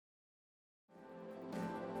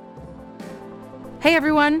Hey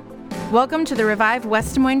everyone, welcome to the Revive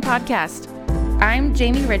West Des Moines podcast. I'm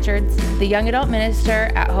Jamie Richards, the young adult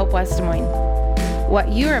minister at Hope West Des Moines. What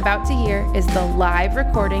you are about to hear is the live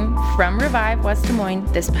recording from Revive West Des Moines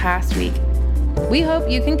this past week. We hope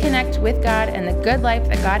you can connect with God and the good life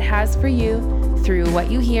that God has for you through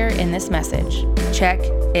what you hear in this message. Check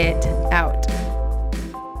it out.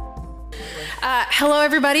 Hello,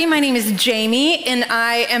 everybody. My name is Jamie, and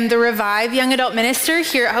I am the Revive Young Adult Minister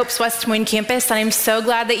here at Hope's West Des Moines campus, and I'm so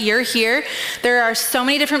glad that you're here. There are so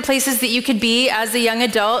many different places that you could be as a young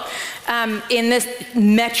adult in this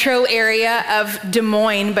metro area of Des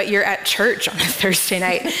Moines, but you're at church on a Thursday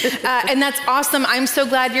night, and that's awesome. I'm so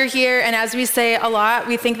glad you're here, and as we say a lot,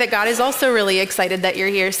 we think that God is also really excited that you're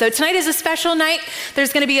here. So tonight is a special night.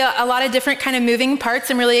 There's going to be a lot of different kind of moving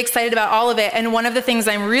parts. I'm really excited about all of it, and one of the things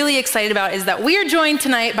I'm really excited about is that we are joined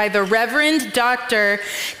tonight by the Reverend Dr.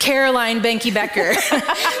 Caroline Benke Becker.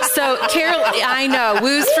 So I know,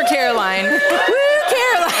 woos for Caroline. Woo,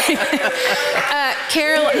 Caroline.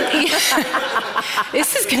 Caroline,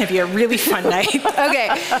 this is going to be a really fun night. Okay,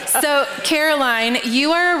 so Caroline,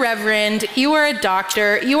 you are a reverend, you are a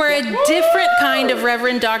doctor, you are a different kind of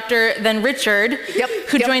reverend doctor than Richard,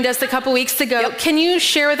 who joined us a couple weeks ago. Can you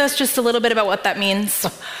share with us just a little bit about what that means?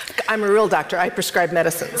 I'm a real doctor. I prescribe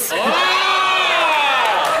medicines.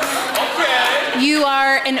 You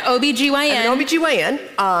are an OBGYN. I'm an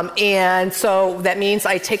OBGYN, and so that means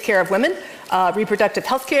I take care of women, reproductive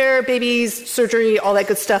health care, babies, surgery, all that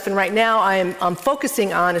good stuff. And right now I'm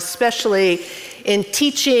focusing on especially in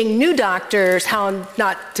teaching new doctors how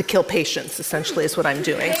not to kill patients, essentially, is what I'm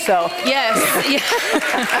doing. So yes.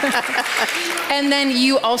 And then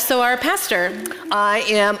you also are a pastor. I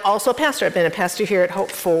am also a pastor. I've been a pastor here at Hope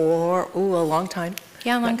for a long time.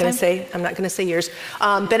 Yeah, I'm not going to say years.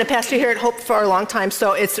 Been a pastor here at Hope for a long time,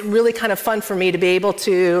 so it's really kind of fun for me to be able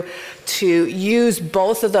to use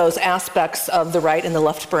both of those aspects of the right and the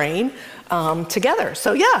left brain together.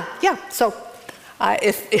 So yeah. So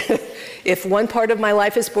if one part of my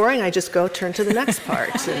life is boring, I just go turn to the next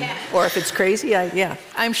part. Or if it's crazy,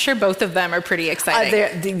 I'm sure both of them are pretty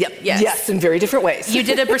exciting. Yes, in very different ways. You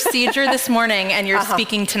did a procedure this morning, and you're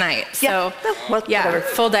speaking tonight. So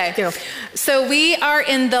full day. You know. So we are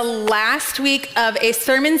in the last week of a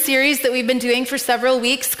sermon series that we've been doing for several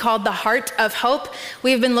weeks called The Heart of Hope.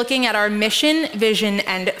 We've been looking at our mission, vision,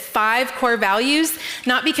 and 5 core values,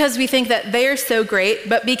 not because we think that they're so great,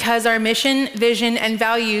 but because our mission, vision, and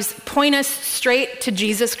values point us straight to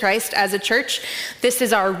Jesus Christ as a church. This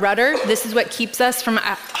is our rudder. This is what keeps us from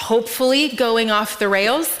hopefully going off the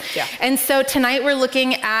rails. Yeah. And so tonight we're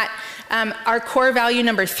looking at our core value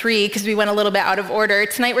number 3, because we went a little bit out of order.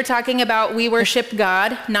 Tonight we're talking about we worship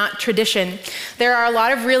God, not tradition. There are a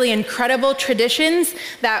lot of really incredible traditions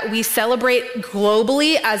that we celebrate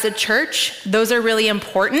globally as a church. Those are really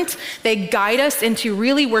important. They guide us into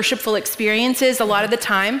really worshipful experiences a lot of the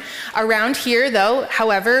time. Around here, though,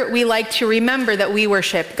 however, we like to remember that we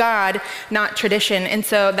worship God, not tradition. And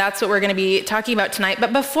so that's what we're going to be talking about tonight.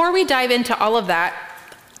 But before we dive into all of that,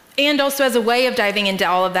 and also as a way of diving into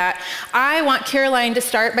all of that, I want Caroline to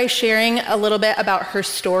start by sharing a little bit about her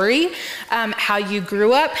story, how you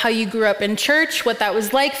grew up in church, what that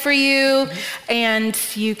was like for you, and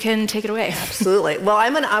you can take it away. Absolutely. Well,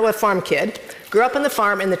 I'm an Iowa farm kid. Grew up on the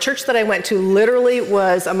farm, and the church that I went to literally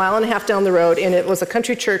was a mile and a half down the road, and it was a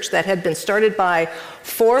country church that had been started by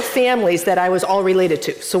 4 families that I was all related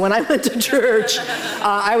to. So when I went to church,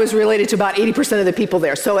 I was related to about 80% of the people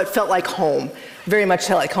there, so it felt like home. Very much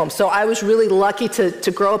like home. So I was really lucky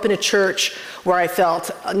to grow up in a church where I felt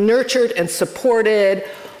nurtured and supported,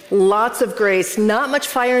 lots of grace, not much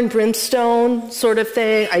fire and brimstone sort of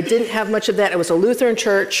thing. I didn't have much of that. It was a Lutheran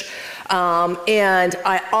church. And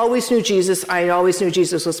I always knew Jesus. I always knew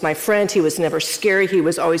Jesus was my friend. He was never scary. He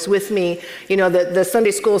was always with me. You know, the Sunday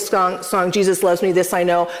school song, Jesus Loves Me, This I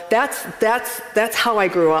Know, that's how I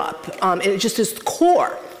grew up. And it just is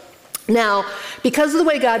core. Now, because of the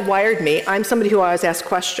way God wired me, I'm somebody who always asks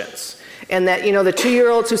questions. And that, you know, the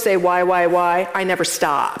 2-year-olds who say, why, I never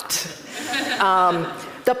stopped.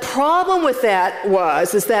 The problem with that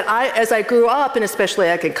is that as I grew up, and especially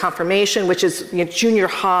like in confirmation, which is junior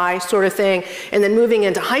high sort of thing, and then moving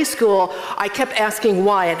into high school, I kept asking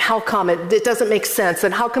why and how come it doesn't make sense,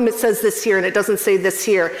 and how come it says this here and it doesn't say this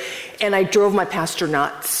here. And I drove my pastor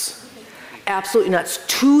nuts, absolutely nuts,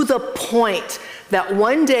 to the point that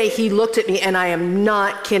one day he looked at me, and I am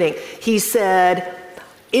not kidding. He said,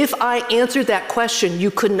 if I answered that question,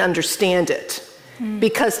 you couldn't understand it.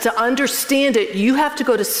 Because to understand it, you have to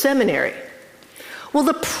go to seminary. Well,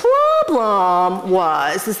 the problem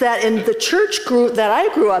is that in the church group that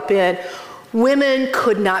I grew up in, Women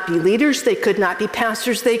could not be leaders, they could not be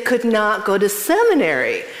pastors, they could not go to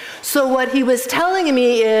seminary. So what he was telling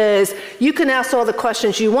me is, you can ask all the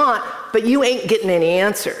questions you want, but you ain't getting any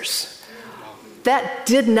answers. That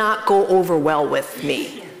did not go over well with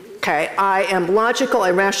me. Okay, I am logical,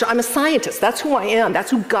 I'm rational, I'm a scientist. That's who I am.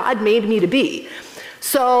 That's who God made me to be.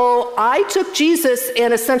 So I took Jesus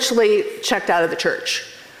and essentially checked out of the church.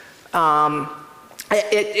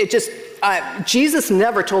 Jesus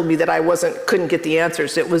never told me that I couldn't get the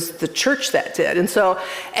answers. It was the church that did. And so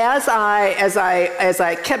as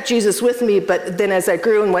I kept Jesus with me, but then as I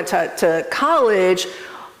grew and went to college,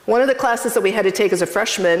 one of the classes that we had to take as a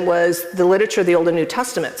freshman was the literature of the Old and New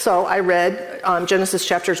Testament. So I read Genesis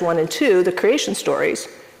chapters 1 and 2, the creation stories.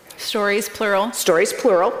 Stories, plural. Stories,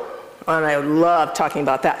 plural. And I love talking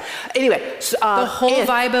about that. Anyway. The whole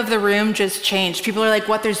vibe of the room just changed. People are like,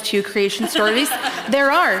 what, there's 2 creation stories? There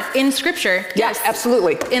are, in Scripture. Yes,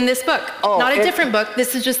 absolutely. In this book. Not a different book.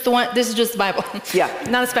 This is just the one, this is just the Bible. Yeah.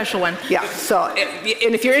 Not a special one. Yeah, so,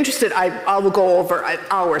 and if you're interested, I will go over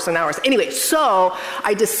hours and hours. Anyway, so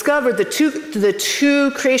I discovered the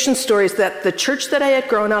two creation stories that the church that I had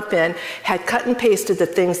grown up in had cut and pasted the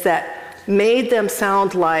things that made them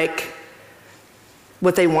sound like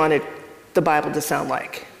what they wanted the Bible to sound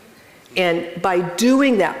like. And by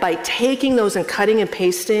doing that, by taking those and cutting and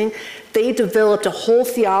pasting, they developed a whole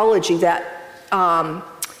theology that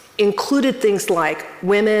included things like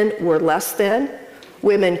women were less than,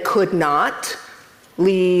 women could not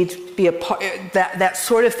lead, be a part, that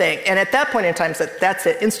sort of thing. And at that point in time, I said, that's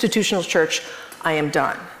it, institutional church, I am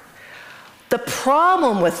done. The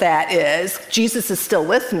problem with that is Jesus is still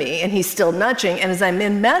with me and he's still nudging. And as I'm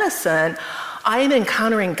in medicine, I am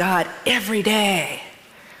encountering God every day.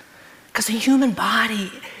 Because the human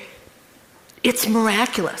body, it's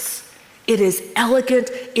miraculous. It is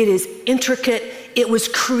elegant. It is intricate. It was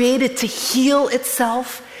created to heal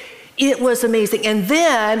itself. It was amazing. And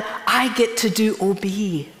then I get to do OB.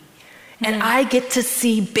 And I get to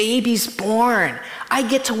see babies born. I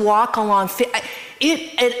get to walk along. So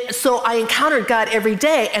I encountered God every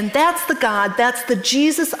day, and that's the God, that's the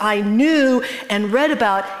Jesus I knew and read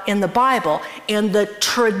about in the Bible. And the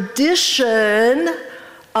tradition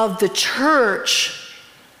of the church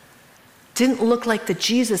didn't look like the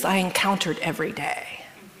Jesus I encountered every day.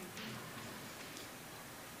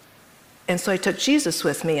 And so I took Jesus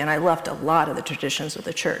with me, and I left a lot of the traditions of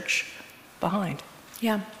the church behind.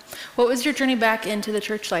 Yeah. What was your journey back into the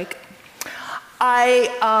church like?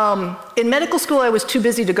 In medical school, I was too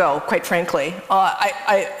busy to go, quite frankly.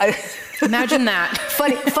 Imagine that.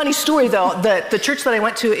 Funny story, though. The church that I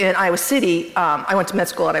went to in Iowa City, I went to med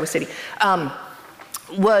school at Iowa City,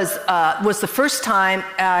 was the first time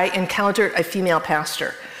I encountered a female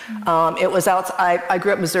pastor. It was I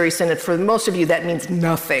grew up Missouri Synod. For most of you, that means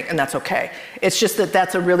nothing, and that's okay. It's just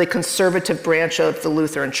that's a really conservative branch of the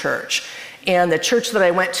Lutheran Church. And the church that I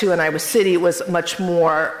went to in Iowa City was much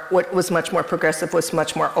more progressive, was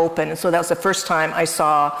much more open. And so that was the first time I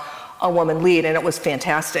saw a woman lead, and it was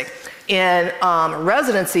fantastic. In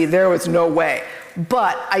residency, there was no way.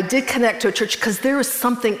 But I did connect to a church because there was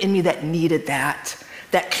something in me that needed that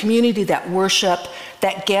community, that worship,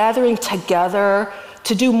 that gathering together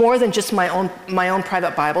to do more than just my own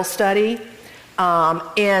private Bible study.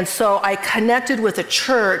 And so I connected with a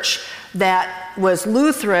church that was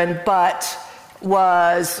Lutheran, but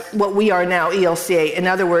was what we are now, ELCA. In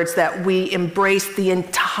other words, that we embraced the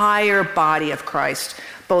entire body of Christ,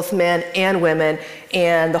 both men and women,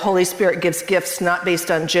 and the Holy Spirit gives gifts not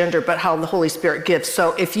based on gender, but how the Holy Spirit gives.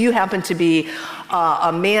 So if you happen to be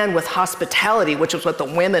a man with hospitality, which is what the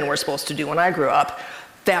women were supposed to do when I grew up,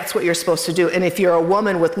 that's what you're supposed to do. And if you're a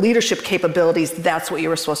woman with leadership capabilities, that's what you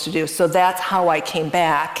were supposed to do. So that's how I came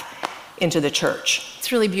back into the church.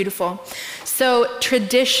 It's really beautiful. So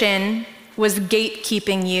tradition was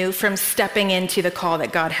gatekeeping you from stepping into the call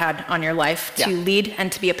that God had on your life to lead and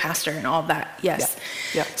to be a pastor and all of that. Yes.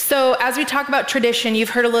 Yeah. So as we talk about tradition, you've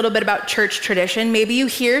heard a little bit about church tradition. Maybe you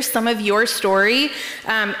hear some of your story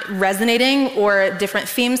resonating or different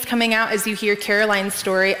themes coming out as you hear Caroline's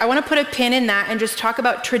story. I want to put a pin in that and just talk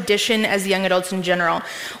about tradition as young adults in general.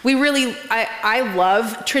 I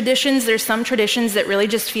love traditions. There's some traditions that really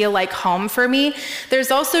just feel like home for me.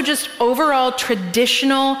 There's also just overall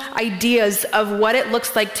traditional ideas ideas of what it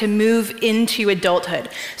looks like to move into adulthood.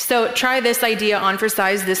 So try this idea on for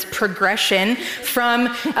size, this progression from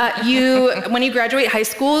when you graduate high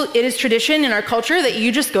school, it is tradition in our culture that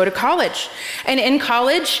you just go to college. And in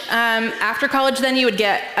college, after college, then you would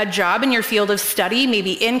get a job in your field of study,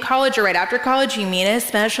 maybe in college or right after college, you meet a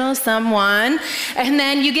special someone, and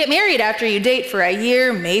then you get married after you date for a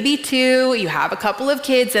year, maybe 2, you have a couple of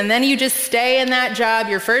kids, and then you just stay in that job,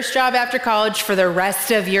 your first job after college, for the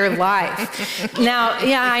rest of your life. Now,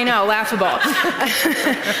 yeah, I know, laughable.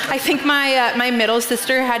 I think my middle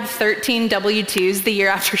sister had 13 W-2s the year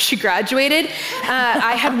after she graduated.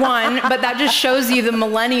 I had 1, but that just shows you the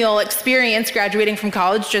millennial experience graduating from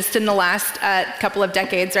college just in the last couple of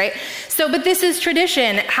decades, right? So, but this is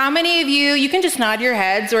tradition. How many of you can just nod your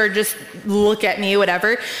heads or just look at me,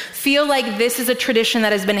 whatever, feel like this is a tradition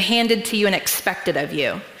that has been handed to you and expected of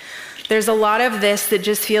you? There's a lot of this that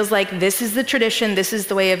just feels like this is the tradition, this is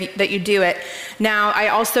the way that you do it. Now, I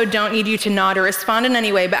also don't need you to nod or respond in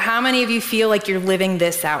any way, but how many of you feel like you're living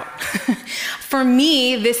this out? For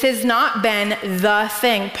me, this has not been the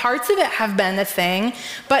thing. Parts of it have been the thing,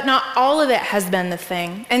 but not all of it has been the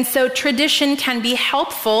thing. And so tradition can be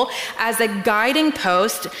helpful as a guiding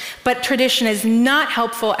post, but tradition is not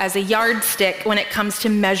helpful as a yardstick when it comes to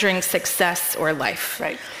measuring success or life.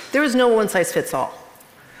 Right. There is no one size fits all.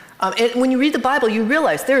 And when you read the Bible, you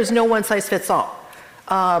realize there is no one size fits all.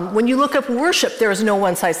 When you look up worship, there is no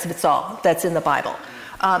one size fits all that's in the Bible.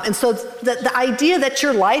 And so the idea that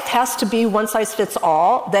your life has to be one size fits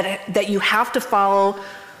all, that you have to follow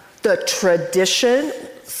the tradition,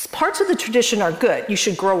 parts of the tradition are good. You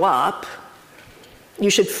should grow up.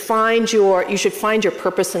 You should find your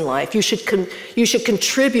purpose in life. You should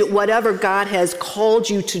contribute whatever God has called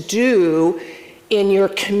you to do in your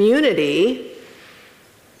community.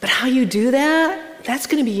 But how you do that, that's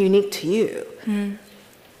going to be unique to you.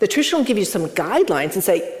 The tradition will give you some guidelines and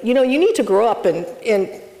say, you need to grow up and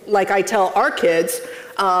like I tell our kids,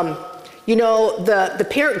 the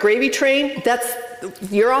parent gravy train,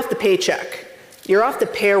 you're off the paycheck. You're off the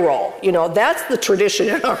payroll. That's the tradition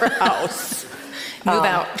in our house. Move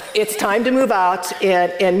out. It's time to move out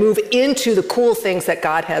and move into the cool things that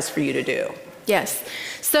God has for you to do. Yes.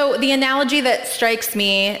 So the analogy that strikes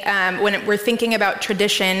me when we're thinking about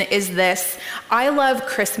tradition is this. I love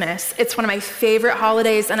Christmas. It's one of my favorite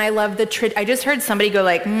holidays, and I love I just heard somebody go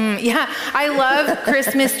like, yeah, I love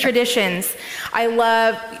Christmas traditions. I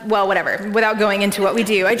love, whatever, without going into what we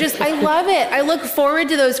do. I love it. I look forward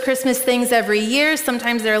to those Christmas things every year.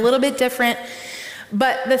 Sometimes they're a little bit different.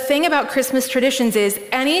 But the thing about Christmas traditions is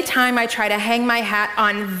anytime I try to hang my hat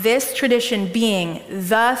on this tradition being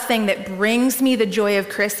the thing that brings me the joy of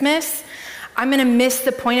Christmas, I'm going to miss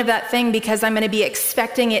the point of that thing because I'm going to be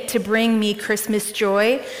expecting it to bring me Christmas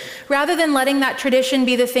joy, rather than letting that tradition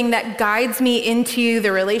be the thing that guides me into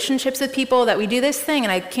the relationships with people, that we do this thing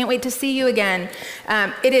and I can't wait to see you again.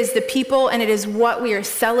 It is the people and it is what we are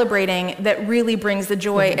celebrating that really brings the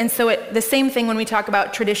joy. And so the same thing when we talk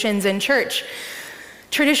about traditions in church.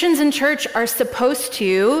 Traditions in church are supposed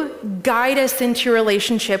to guide us into a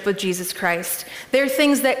relationship with Jesus Christ. They're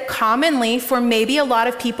things that commonly, for maybe a lot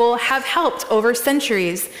of people, have helped over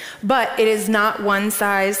centuries, but it is not one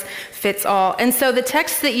size fits all. And so the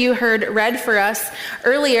text that you heard read for us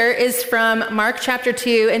earlier is from Mark chapter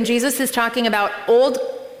 2, and Jesus is talking about old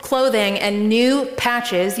clothing and new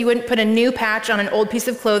patches. You wouldn't put a new patch on an old piece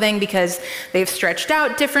of clothing because they've stretched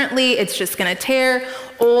out differently. It's just going to tear.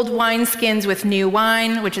 Old wineskins with new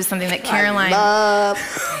wine, which is something that Caroline...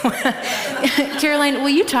 Caroline, will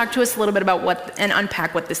you talk to us a little bit about and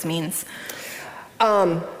unpack what this means?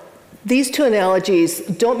 These two analogies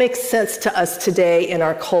don't make sense to us today in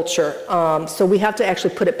our culture. So we have to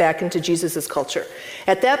actually put it back into Jesus's culture.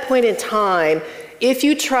 At that point in time, if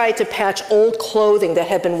you tried to patch old clothing that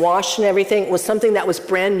had been washed and everything with something that was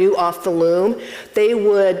brand new off the loom, they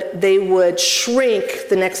would shrink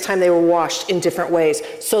the next time they were washed in different ways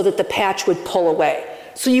so that the patch would pull away.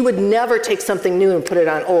 So you would never take something new and put it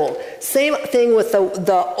on old. Same thing with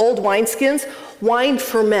the old wineskins. Wine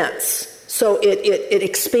ferments, so it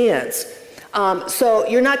expands. So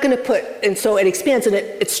you're not going to and so it expands and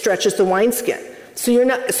it stretches the wineskin.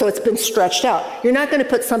 So it's been stretched out. You're not going to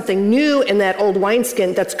put something new in that old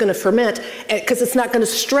wineskin that's going to ferment because it's not going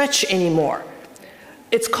to stretch anymore.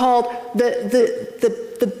 It's called,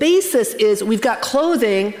 the basis is we've got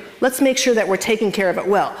clothing, let's make sure that we're taking care of it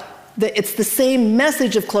well. It's the same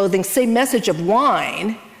message of clothing, same message of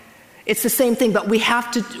wine. It's the same thing, but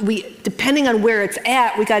depending on where it's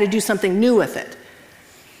at, we got to do something new with it.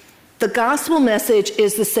 The gospel message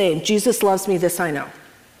is the same. Jesus loves me, this I know.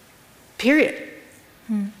 Period.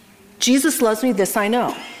 Jesus loves me, this I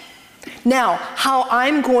know. Now, how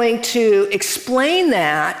I'm going to explain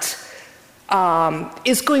that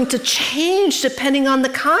is going to change depending on the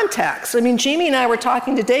context. I mean, Jamie and I were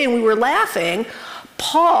talking today and we were laughing.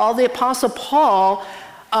 Paul, the Apostle Paul,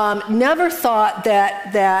 never thought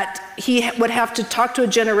that he would have to talk to a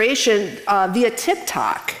generation via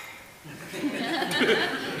TikTok.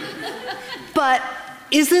 But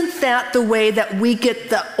isn't that the way that we get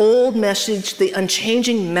the old message, the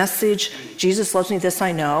unchanging message, Jesus loves me, this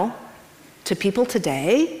I know, to people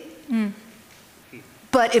today? Mm.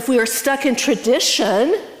 But if we are stuck in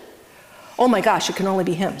tradition, oh my gosh, it can only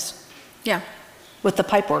be hymns. Yeah. With the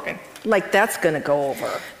pipe organ. Like, that's going to go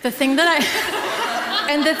over. The thing that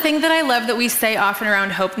I love that we say often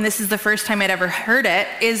around hope, and this is the first time I'd ever heard it,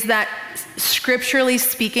 is that scripturally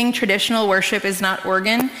speaking, traditional worship is not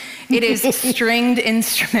organ. It is stringed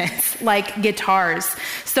instruments like guitars.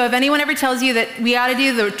 So if anyone ever tells you that we ought to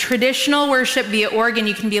do the traditional worship via organ,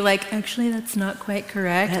 you can be like, actually, that's not quite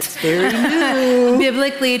correct. That's very new.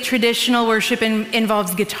 Biblically, traditional worship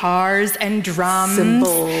involves guitars and drums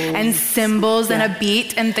and cymbals and a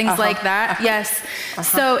beat and things like that. Yes.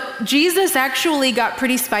 So Jesus actually got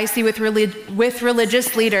pretty spicy with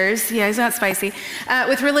religious leaders. Yeah, he's not spicy.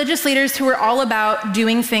 With religious leaders who were all about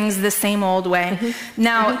doing things the same old way.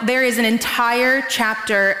 Now, there is an entire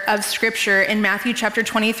chapter of scripture in Matthew chapter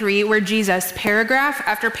 23 where Jesus, paragraph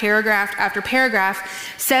after paragraph after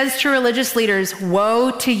paragraph, says to religious leaders,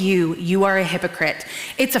 woe to you, you are a hypocrite.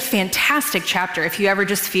 It's a fantastic chapter if you ever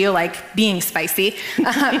just feel like being spicy.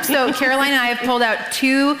 So Caroline and I have pulled out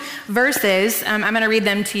 2 verses. I'm going to read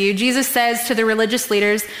them to you. Jesus says to the religious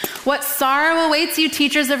leaders, what sorrow awaits you,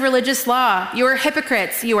 teachers of religious law? You are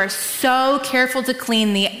hypocrites. You are so careful to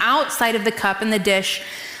clean the outside of the cup and the dish,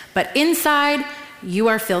 but inside you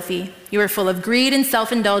are filthy. You are full of greed and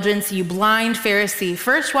self-indulgence, you blind Pharisee.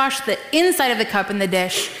 First wash the inside of the cup and the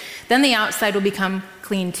dish, then the outside will become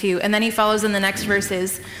clean too. And then he follows in the next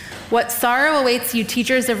verses. What sorrow awaits you,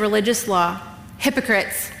 teachers of religious law,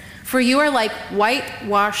 hypocrites, for you are like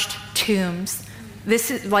whitewashed tombs.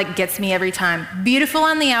 This is like gets me every time. Beautiful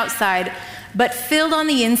on the outside, but filled on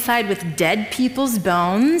the inside with dead people's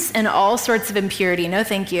bones and all sorts of impurity. No,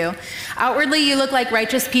 thank you. Outwardly, you look like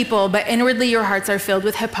righteous people, but inwardly, your hearts are filled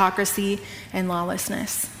with hypocrisy and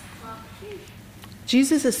lawlessness.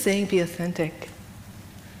 Jesus is saying, be authentic.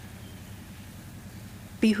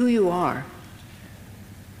 Be who you are.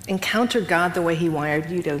 Encounter God the way he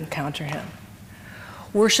wired you to encounter him.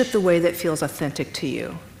 Worship the way that feels authentic to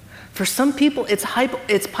you. For some people, it's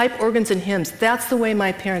pipe organs and hymns. That's the way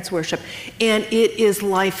my parents worship. And it is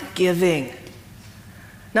life-giving.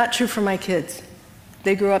 Not true for my kids.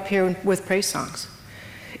 They grew up here with praise songs.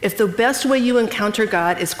 If the best way you encounter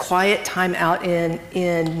God is quiet time out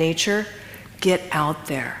in nature, get out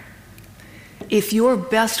there. If your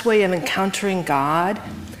best way of encountering God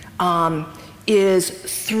is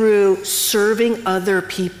through serving other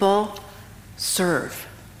people, serve.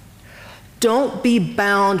 Don't be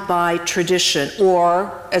bound by tradition,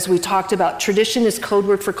 or, as we talked about, tradition is code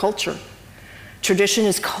word for culture. Tradition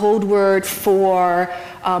is code word for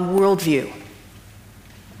worldview.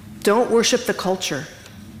 Don't worship the culture.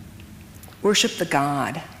 Worship the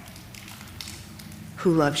God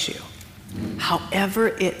who loves you.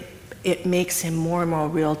 However it makes him more and more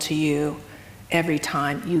real to you every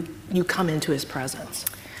time you come into his presence.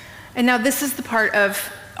 And now this is the part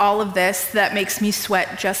of all of this that makes me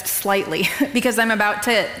sweat just slightly because I'm about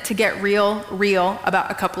to get real about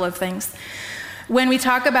a couple of things. When we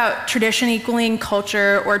talk about tradition equaling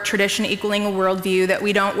culture or tradition equaling a worldview, that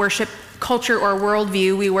we don't worship culture or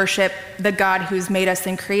worldview, we worship the God who's made us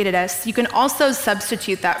and created us, you can also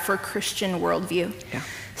substitute that for Christian worldview. Yeah.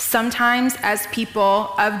 Sometimes as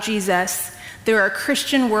people of Jesus, there are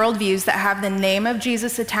Christian worldviews that have the name of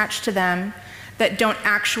Jesus attached to them that don't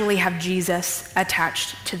actually have Jesus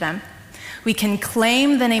attached to them. We can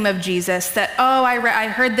claim the name of Jesus that, I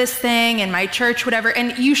heard this thing in my church, whatever,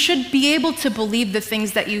 and you should be able to believe the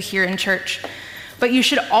things that you hear in church. But you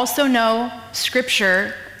should also know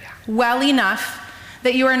Scripture well enough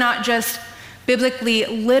that you are not just biblically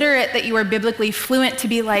literate, that you are biblically fluent to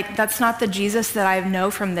be like, that's not the Jesus that I know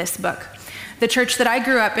from this book. The church that I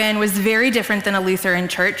grew up in was very different than a Lutheran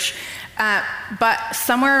church. But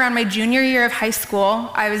somewhere around my junior year of high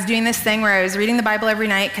school, I was doing this thing where I was reading the Bible every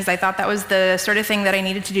night because I thought that was the sort of thing that I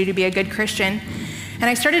needed to do to be a good Christian. And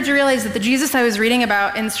I started to realize that the Jesus I was reading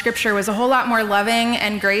about in Scripture was a whole lot more loving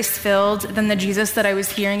and grace-filled than the Jesus that I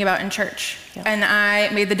was hearing about in church. Yeah. And I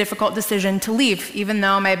made the difficult decision to leave, even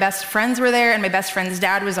though my best friends were there and my best friend's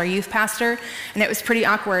dad was our youth pastor, and it was pretty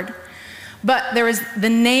awkward. But there was the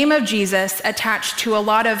name of Jesus attached to a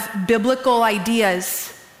lot of biblical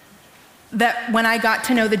ideas that when I got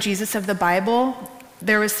to know the Jesus of the Bible,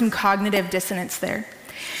 there was some cognitive dissonance there.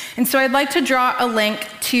 And so I'd like to draw a link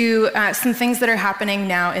to some things that are happening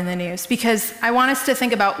now in the news, because I want us to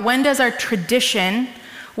think about, when does our tradition,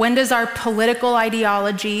 when does our political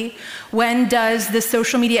ideology, when does the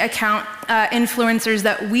social media account influencers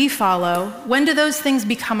that we follow, when do those things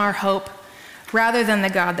become our hope rather than the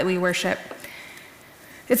God that we worship?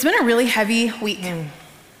 It's been a really heavy week.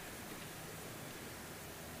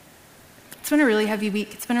 It's been a really heavy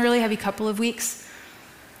week. It's been a really heavy couple of weeks.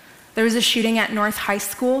 There was a shooting at North High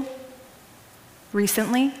School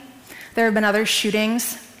recently. There have been other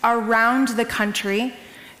shootings around the country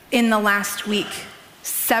in the last week.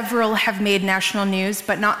 Several have made national news,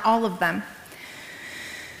 but not all of them.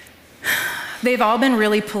 They've all been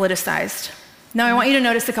really politicized. Now, I want you to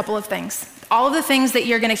notice a couple of things. All of the things that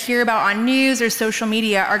you're going to hear about on news or social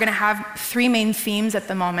media are going to have three main themes at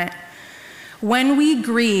the moment. When we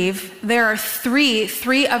grieve, there are three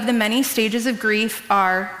of the many stages of grief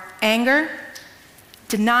are anger,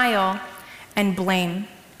 denial, and blame.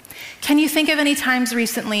 Can you think of any times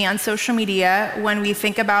recently on social media when we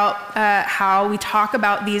think about how we talk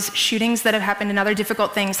about these shootings that have happened and other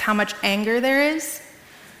difficult things, how much anger there is,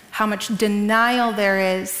 how much denial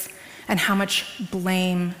there is, and how much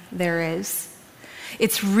blame there is?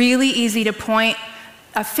 It's really easy to point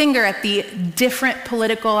a finger at the different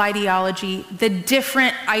political ideology, the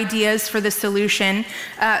different ideas for the solution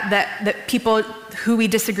that people who we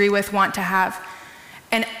disagree with want to have.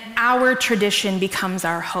 And our tradition becomes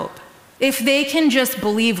our hope. If they can just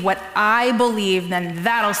believe what I believe, then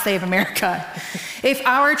that'll save America. If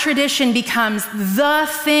our tradition becomes the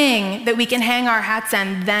thing that we can hang our hats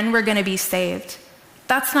on, then we're going to be saved.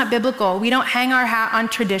 That's not biblical. We don't hang our hat on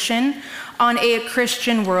tradition, on a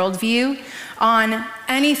Christian worldview, on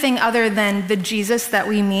anything other than the Jesus that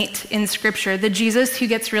we meet in Scripture, the Jesus who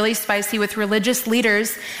gets really spicy with religious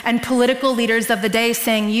leaders and political leaders of the day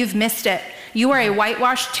saying, you've missed it. You are a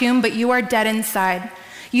whitewashed tomb, but you are dead inside.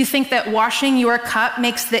 You think that washing your cup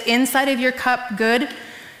makes the inside of your cup good?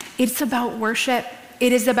 It's about worship.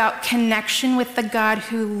 It is about connection with the God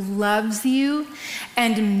who loves you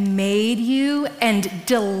and made you and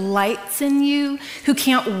delights in you, who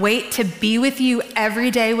can't wait to be with you every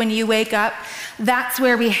day when you wake up. That's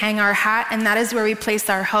where we hang our hat, and that is where we place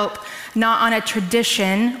our hope, not on a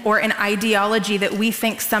tradition or an ideology that we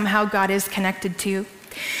think somehow God is connected to.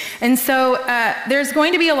 And so there's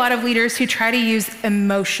going to be a lot of leaders who try to use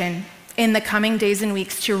emotion in the coming days and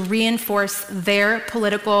weeks to reinforce their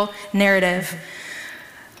political narrative.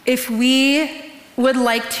 If we would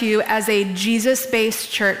like to, as a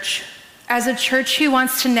Jesus-based church, as a church who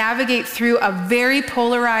wants to navigate through a very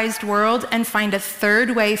polarized world and find a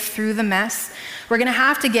third way through the mess, we're going to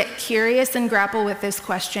have to get curious and grapple with this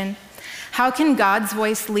question. How can God's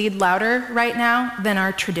voice lead louder right now than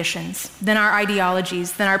our traditions, than our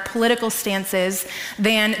ideologies, than our political stances,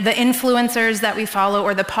 than the influencers that we follow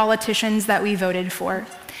or the politicians that we voted for?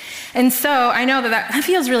 And so I know that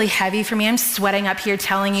feels really heavy for me. I'm sweating up here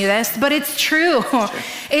telling you this, but it's true.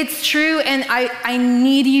 It's true, and I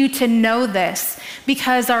need you to know this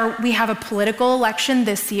because we have a political election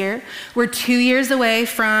this year. We're 2 years away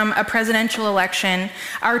from a presidential election.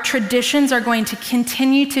 Our traditions are going to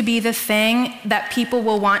continue to be the thing that people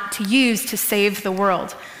will want to use to save the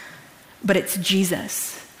world, but it's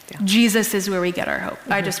Jesus. Yeah. Jesus is where we get our hope.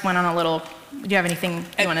 Mm-hmm. I just went on a little... Do you have anything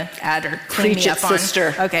you want to add or clean me up on?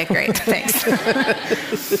 Sister. Okay, great. Thanks.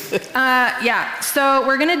 So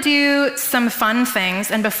we're going to do some fun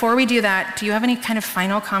things. And before we do that, do you have any kind of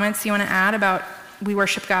final comments you want to add about we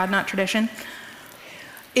worship God, not tradition?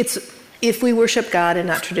 If we worship God and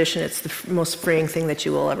not tradition, it's the most freeing thing that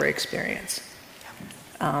you will ever experience.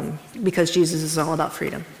 Because Jesus is all about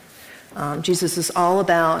freedom. Jesus is all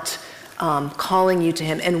about calling you to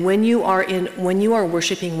him. And when you are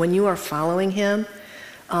worshiping, when you are following him,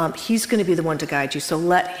 he's going to be the one to guide you. So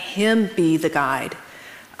let him be the guide.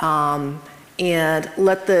 And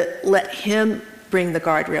let him bring the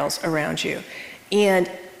guardrails around you. And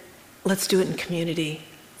let's do it in community,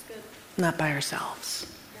 not by ourselves.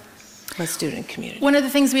 Let's do it in community. One of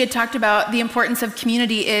the things we had talked about, the importance of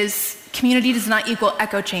community is community does not equal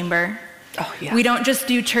echo chamber. Oh, yeah. We don't just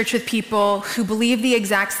do church with people who believe the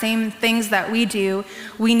exact same things that we do.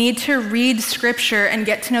 We need to read Scripture and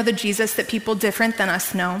get to know the Jesus that people different than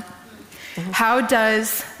us know. Mm-hmm. How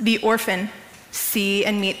does the orphan see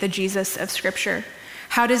and meet the Jesus of Scripture?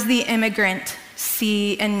 How does the immigrant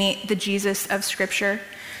see and meet the Jesus of Scripture?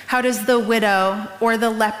 How does the widow or the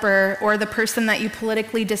leper or the person that you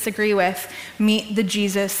politically disagree with meet the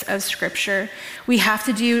Jesus of Scripture? We have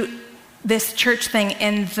to do this church thing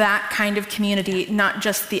in that kind of community, not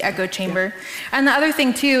just the echo chamber. And the other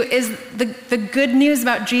thing too is the good news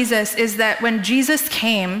about Jesus is that when Jesus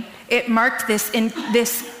came, it marked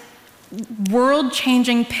this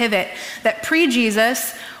world-changing pivot that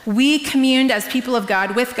pre-Jesus, we communed as people of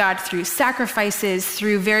God with God through sacrifices,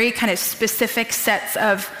 through very kind of specific sets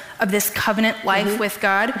of this covenant life with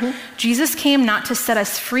God. Jesus came not to set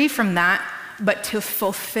us free from that, but to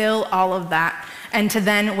fulfill all of that. And to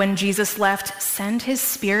then, when Jesus left, send his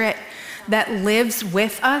Spirit that lives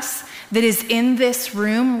with us, that is in this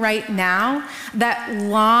room right now, that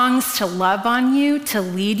longs to love on you, to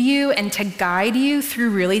lead you, and to guide you through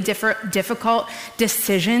really difficult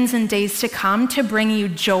decisions and days to come, to bring you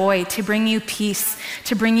joy, to bring you peace,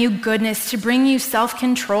 to bring you goodness, to bring you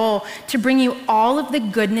self-control, to bring you all of the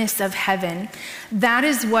goodness of heaven. That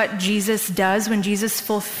is what Jesus does when Jesus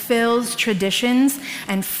fulfills traditions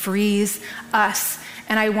and frees us.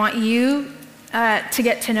 And I want you to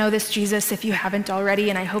get to know this Jesus if you haven't already,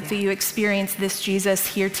 and I hope that you experience this Jesus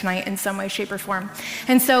here tonight in some way, shape, or form.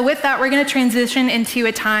 And so with that, we're going to transition into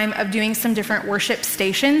a time of doing some different worship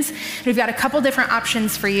stations. We've got a couple different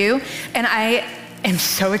options for you, and I am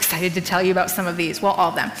so excited to tell you about some of these, well, all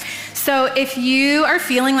of them. So if you are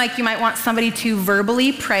feeling like you might want somebody to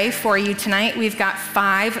verbally pray for you tonight, we've got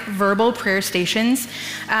 5 verbal prayer stations.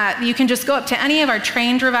 You can just go up to any of our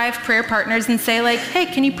trained Revive prayer partners and say like, hey,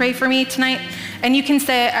 can you pray for me tonight? And you can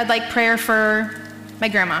say, I'd like prayer for my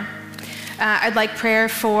grandma. I'd like prayer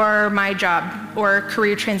for my job or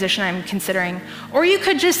career transition I'm considering. Or you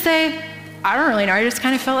could just say, I don't really know, I just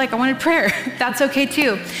kind of felt like I wanted prayer. That's okay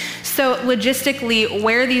too. So logistically,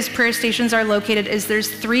 where these prayer stations are located is there's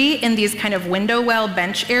 3 in these kind of window well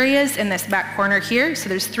bench areas in this back corner here. So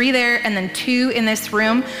there's 3 there, and then 2 in this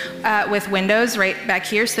room with windows right back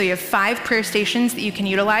here. So you have 5 prayer stations that you can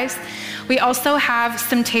utilize. We also have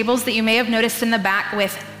some tables that you may have noticed in the back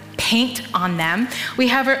with paint on them. We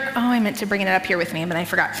have I meant to bring it up here with me, but I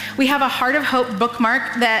forgot. We have a Heart of Hope bookmark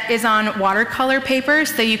that is on watercolor paper,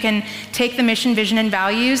 so you can take the mission, vision, and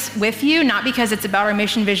values with you, not because it's about our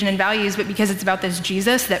mission, vision, and values, but because it's about this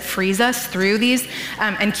Jesus that frees us through these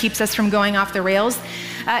and keeps us from going off the rails.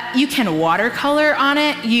 You can watercolor on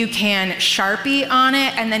it, you can Sharpie on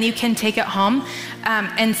it, and then you can take it home.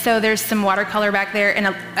 And so there's some watercolor back there,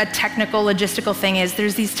 and a technical, logistical thing is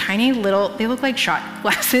there's these tiny little, they look like shot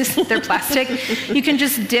glasses, they're plastic. You can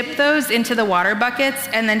just dip those into the water buckets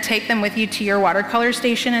and then take them with you to your watercolor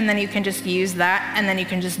station, and then you can just use that, and then you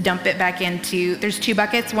can just dump it back into, there's 2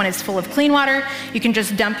 buckets, one is full of clean water, you can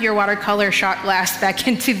just dump your watercolor shot glass back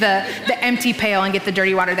into the empty pail and get the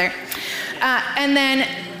dirty water there. And then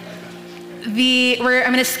I'm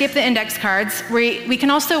going to skip the index cards. We can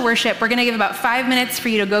also worship. We're going to give about 5 minutes for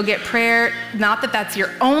you to go get prayer. Not that that's your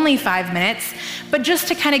only 5 minutes, but just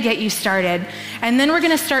to kind of get you started. And then we're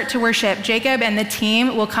going to start to worship. Jacob and the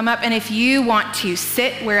team will come up, and if you want to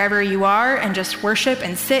sit wherever you are and just worship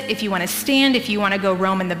and sit, if you want to stand, if you want to go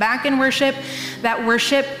roam in the back and worship,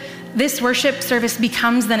 this worship service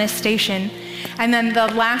becomes then a station. And then the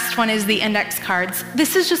last one is the index cards.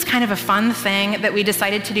 This is just kind of a fun thing that we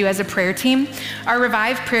decided to do as a prayer team. Our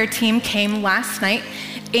Revive prayer team came last night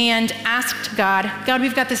and asked God,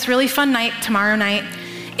 we've got this really fun night tomorrow night.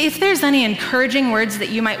 If there's any encouraging words that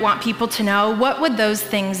you might want people to know, what would those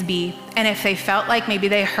things be? And if they felt like maybe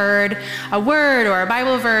they heard a word or a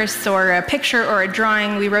Bible verse or a picture or a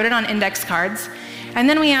drawing, we wrote it on index cards. And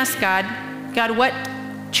then we asked God, what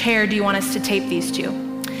chair do you want us to tape these to?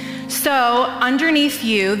 So underneath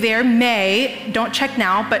you, there may, don't check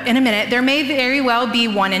now, but in a minute, there may very well be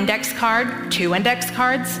 1 index card, 2 index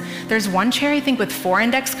cards. There's 1 chair, I think, with 4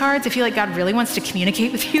 index cards. I feel like God really wants to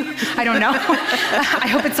communicate with you. I don't know. I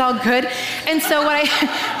hope it's all good. And so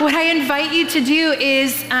what I invite you to do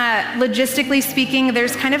is, logistically speaking,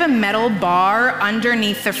 there's kind of a metal bar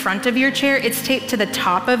underneath the front of your chair. It's taped to the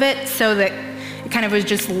top of it so that kind of was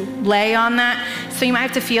just lay on that. So you might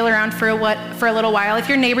have to feel around for a little while. If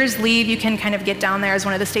your neighbors leave, you can kind of get down there as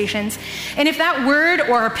one of the stations. And if that word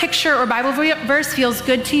or a picture or Bible verse feels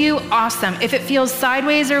good to you, awesome. If it feels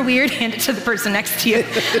sideways or weird, hand it to the person next to you.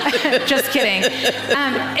 Just kidding.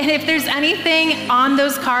 And if there's anything on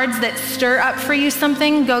those cards that stir up for you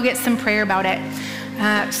something, go get some prayer about it.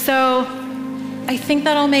 So I think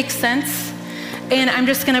that all makes sense. And I'm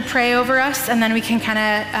just going to pray over us, and then we can kind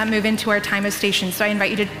of move into our time of station. So I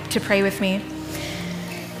invite you to pray with me.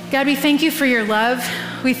 God, we thank you for your love.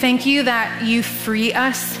 We thank you that you free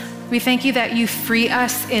us. We thank you that you free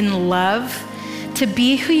us in love to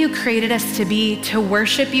be who you created us to be, to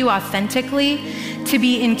worship you authentically, to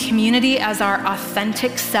be in community as our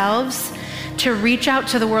authentic selves, to reach out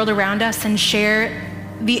to the world around us and share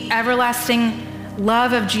the everlasting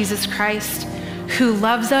love of Jesus Christ, who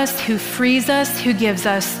loves us, who frees us, who gives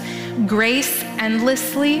us grace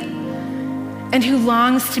endlessly, and who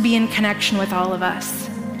longs to be in connection with all of us.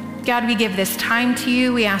 God, we give this time to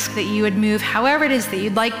you. We ask that you would move however it is that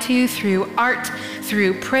you'd like to, through art,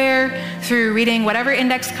 through prayer, through reading whatever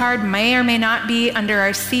index card may or may not be under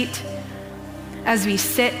our seat, as we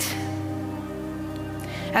sit,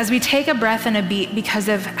 as we take a breath and a beat because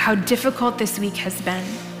of how difficult this week has been.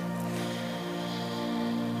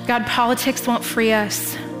 God, politics won't free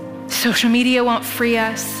us. Social media won't free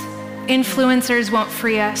us. Influencers won't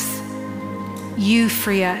free us. You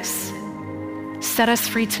free us. Set us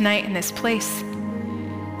free tonight in this place.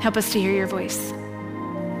 Help us to hear your voice.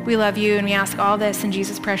 We love you, and we ask all this in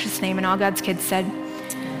Jesus' precious name, and all God's kids said,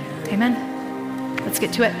 amen. Let's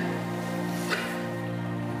get to it.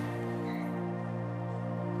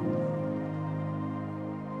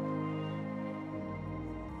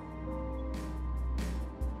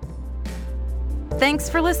 Thanks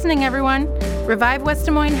for listening, everyone. Revive West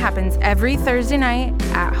Des Moines happens every Thursday night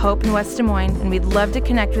at Hope in West Des Moines, and we'd love to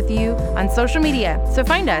connect with you on social media. So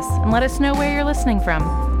find us and let us know where you're listening from.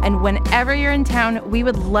 And whenever you're in town, we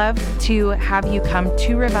would love to have you come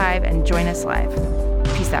to Revive and join us live.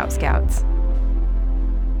 Peace out, Scouts.